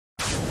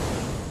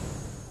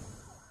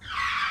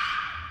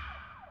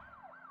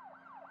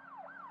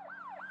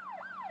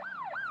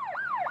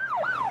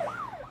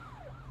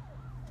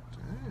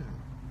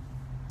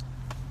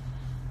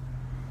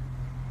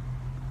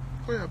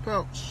half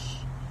pouch.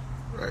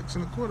 Racks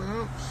and a quarter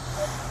ounce.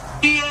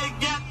 He ain't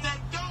got that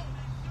dope.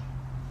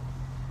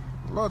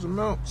 Large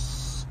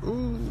amounts.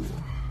 Ooh.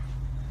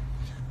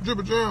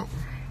 Dribble drown.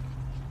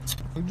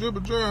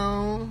 Dribble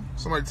drown.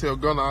 Somebody tell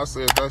Gunner I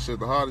said that shit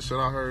the hardest shit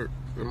I heard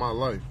in my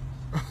life.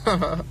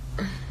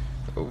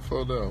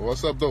 Overflow down.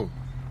 What's up though?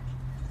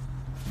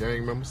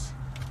 Gang members.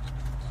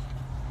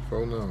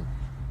 Phone down.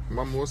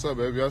 Mama, what's up,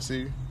 baby? I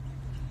see you.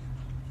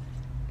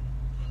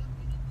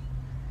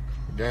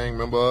 Gang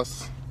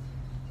members.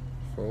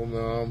 Phone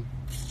down.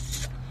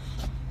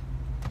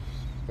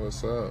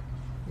 What's up?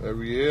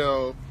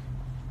 Ariel.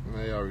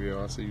 Hey,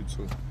 Ariel, I see you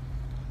too.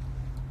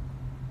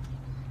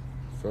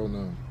 Phone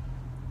down.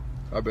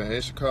 I've been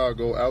in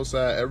Chicago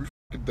outside every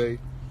fucking day.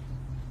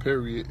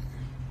 Period.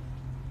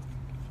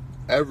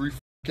 Every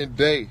fucking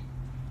day.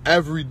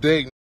 Every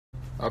day.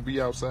 I'll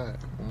be outside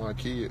with my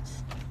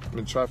kids. I'm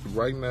in traffic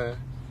right now.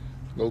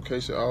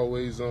 Location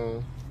always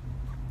on.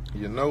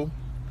 You know?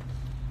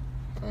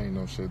 I ain't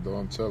no shit though,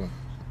 I'm telling.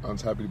 I'm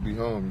just happy to be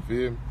home, you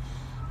feel me?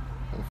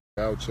 I'm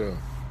out here.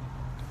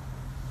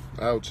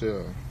 Out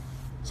here.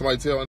 Somebody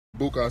tell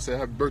Buka I said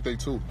happy birthday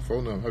too.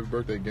 Phone them. Happy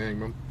birthday, gang,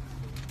 man.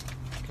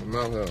 I'm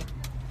out here.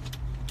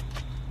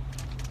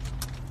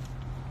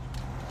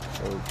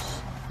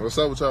 Folks. What's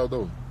up with y'all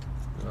though?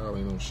 Y'all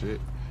ain't no shit.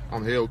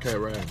 I'm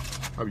Hellcat riding.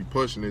 I be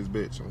pushing this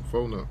bitch on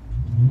phone up.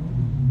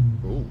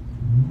 Ooh.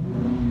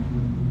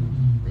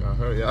 Y'all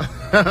heard y'all.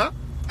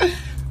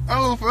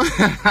 Oh,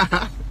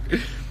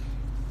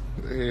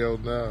 hell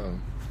no.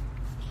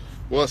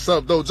 What's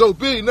up though? Joe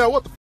B, now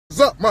what the f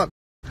is up, man?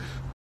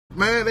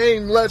 Man, they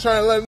ain't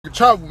trying to let me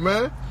travel,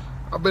 man.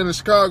 I've been in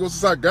Chicago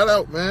since I got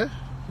out, man.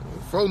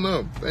 Phone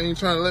up. They ain't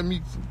trying to let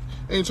me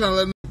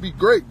be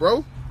great,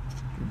 bro.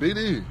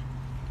 BD.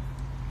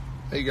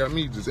 They got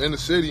me just in the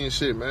city and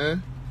shit,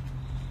 man.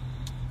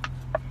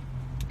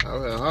 Out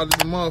here hot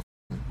as a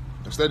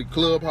motherfucker. Steady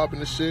club hopping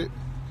and shit.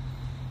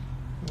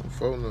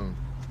 Phone up.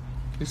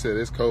 He said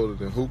it's colder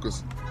than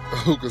hookah's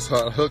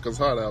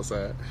hot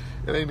outside.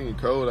 It ain't even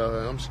cold out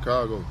here. I'm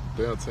Chicago,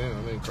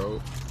 downtown. It ain't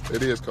cold.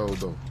 It is cold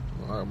though.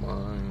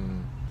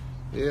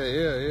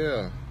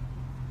 Yeah.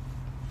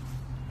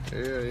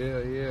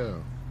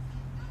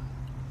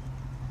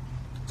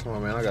 Come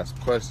on, man. I got some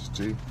questions,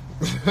 G.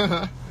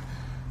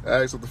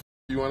 Ask what the f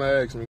you want to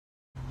ask me.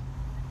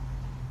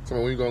 Tell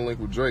me when you gonna link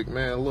with Drake,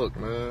 man. Look,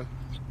 man.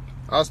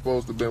 I was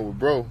supposed to been with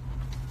bro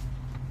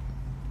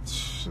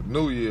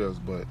New Year's,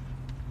 but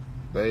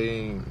they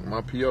ain't.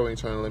 My PO ain't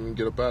trying to let me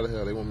get up out of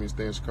here. They want me to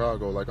stay in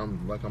Chicago like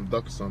I'm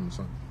ducking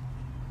something.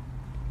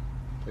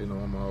 They know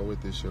I'm all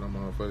with this shit. I'm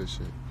all for this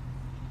shit.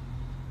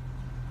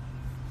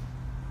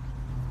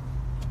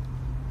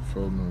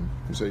 Phone number.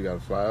 You say you gotta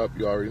fly up.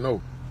 You already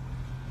know.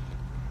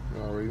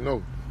 You already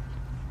know.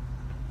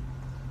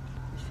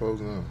 It's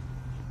frozen up.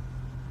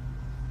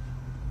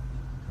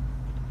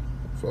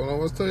 Phone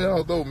number. Let's tell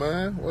y'all though,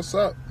 man. What's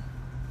up?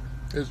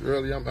 It's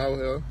early. I'm out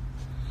here.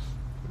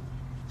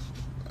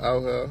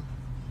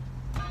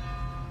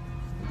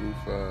 Do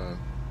 5.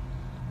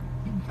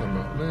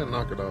 Man,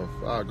 knock it off.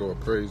 I'll go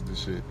appraise this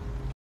shit.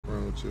 What's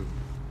wrong with you?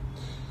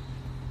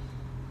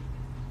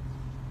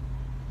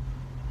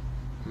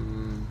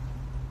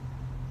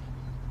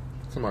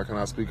 Somebody, can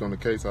I speak on the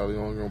case? I'll be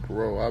on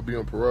parole. I'll be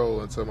on parole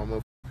until my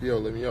motherfucking PO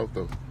let me out,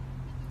 though.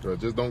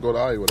 Just don't go to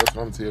Iowa. That's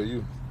what I'm going to tell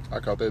you. I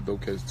caught that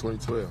dope case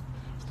 2012.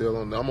 Still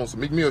on. I'm on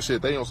some Meek Mill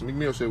shit. They on some Meek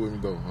Mill shit with me,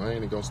 though. I ain't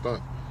even going to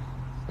stunt.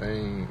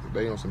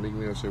 They on some Meek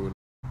Mill shit with me.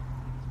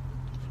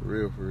 For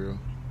real.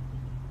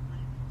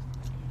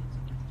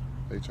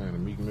 They trying to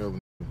Meek Mill.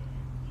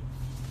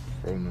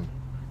 Phone them.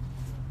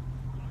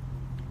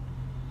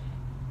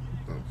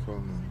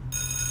 Phone them.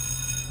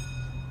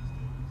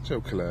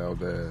 Your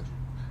cloud ass.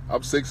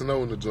 I'm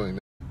 6-0 in the joint,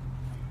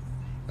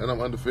 and I'm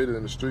undefeated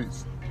in the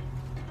streets.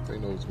 They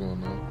know what's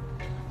going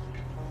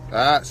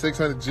on.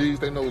 600 G's,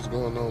 they know what's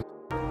going on.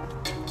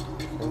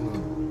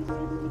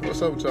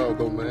 What's up with y'all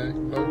though, man?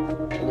 You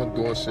know, I wasn't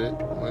doing shit.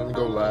 Let me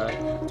go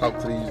live, talk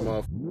to these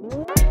motherfuckers.